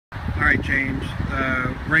Alright, James,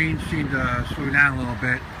 the rain seemed to slow down a little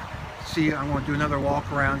bit. See, I'm going to do another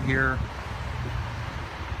walk around here,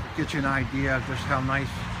 get you an idea of just how nice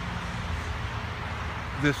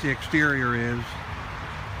the exterior is.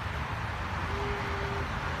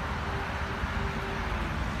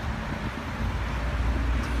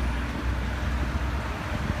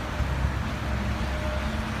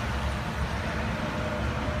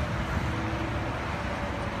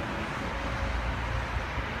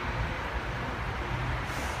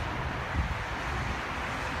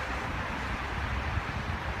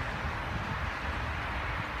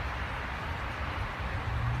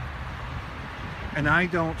 And I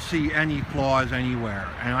don't see any flaws anywhere.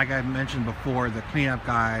 And like I mentioned before, the cleanup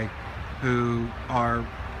guy who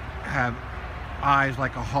have eyes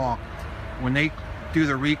like a hawk, when they do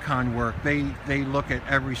the recon work, they look at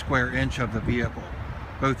every square inch of the vehicle,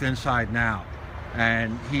 both inside and out.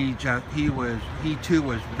 And he too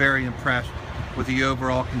was very impressed with the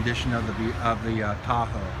overall condition of the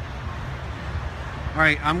Tahoe. All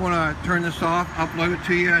right, I'm going to turn this off, upload it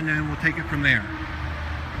to you, and then we'll take it from there.